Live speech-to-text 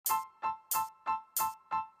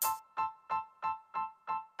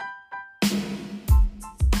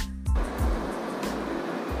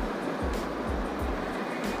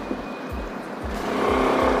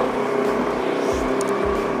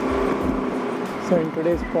So in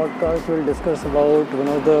today's podcast, we'll discuss about one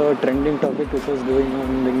of the trending topic which was going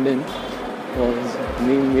on LinkedIn was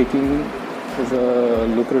meme making is a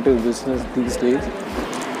lucrative business these days.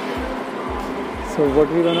 So what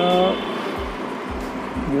we're gonna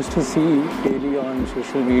used to see daily on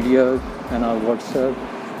social media and our WhatsApp,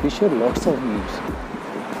 we share lots of memes,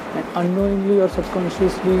 and unknowingly or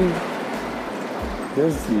subconsciously,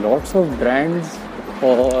 there's lots of brands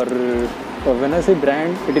or when I say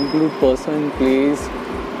brand, it includes person, place,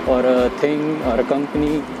 or a thing, or a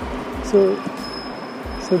company. So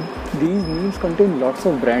these memes contain lots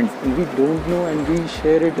of brands, and we don't know, and we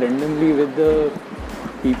share it randomly with the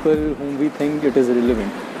people whom we think it is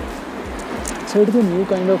relevant. So it is a new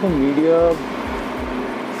kind of a media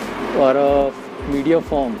or a media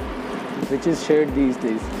form which is shared these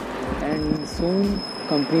days, and soon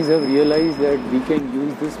companies have realized that we can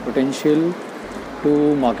use this potential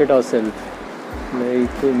to market ourselves.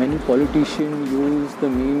 Like many politicians use the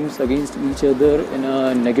memes against each other in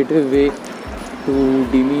a negative way to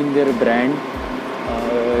demean their brand.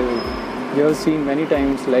 We have seen many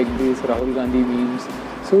times like this Rahul Gandhi memes.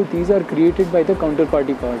 So these are created by the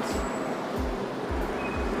counterparty parts.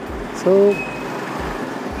 So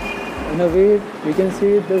in a way we can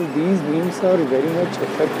say that these memes are very much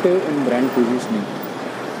effective in brand positioning,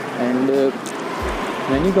 and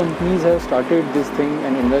many companies have started this thing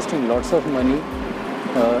and investing lots of money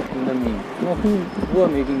in the meme. Now who are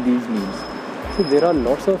making these memes? So there are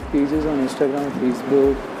lots of pages on Instagram,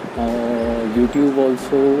 Facebook, YouTube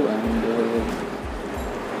also,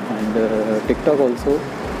 and TikTok also.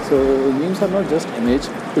 So memes are not just image,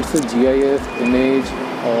 it's a GIF, image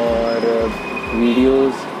or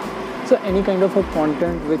videos. So any kind of a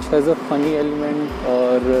content which has a funny element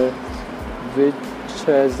or which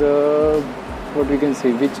has a, what we can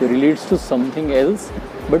say, which relates to something else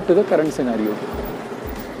but to the current scenario.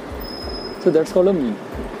 So that's called a meme.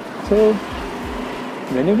 So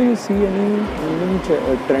whenever you see any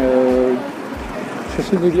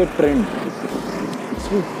social media trend,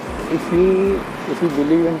 so if you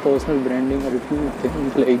believe in personal branding, or if you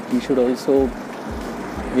think like you should also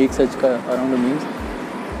make such around the memes,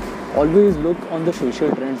 always look on the social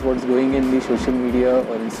trends, what's going in the social media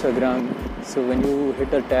or Instagram. So when you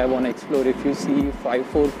hit a tab on explore, if you see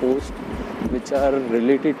 5-4 posts which are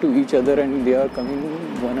related to each other and they are coming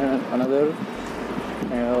one another,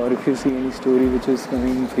 or if you see any story which is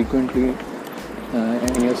coming frequently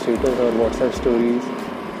in your status or WhatsApp stories,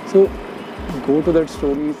 so go to that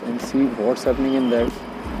stories and see what's happening in that,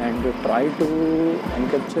 and try to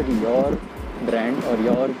encapture your brand or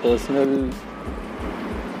your personal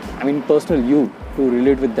you to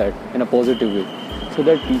relate with that in a positive way, so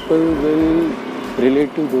that people will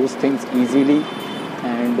relate to those things easily,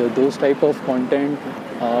 and those type of content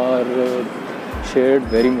are shared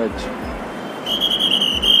very much.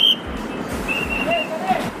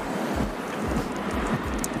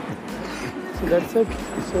 So that's it.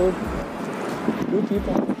 So do keep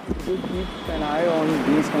an eye on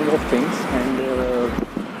these kind of things, and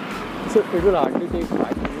so it will hardly take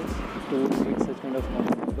 5 minutes to make such kind of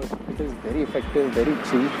content, but it is very effective, very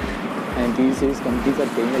cheap, and these days companies are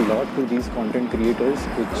paying a lot to these content creators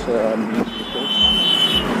which are meme creators,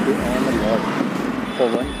 and they earn a lot. For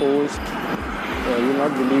one post, you will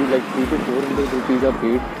not believe, like 300 to 400 rupees are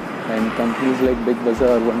paid, and companies like Big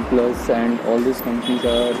Bazaar, OnePlus and all these companies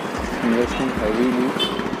are investing heavily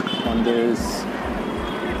on this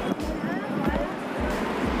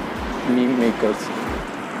meme makers.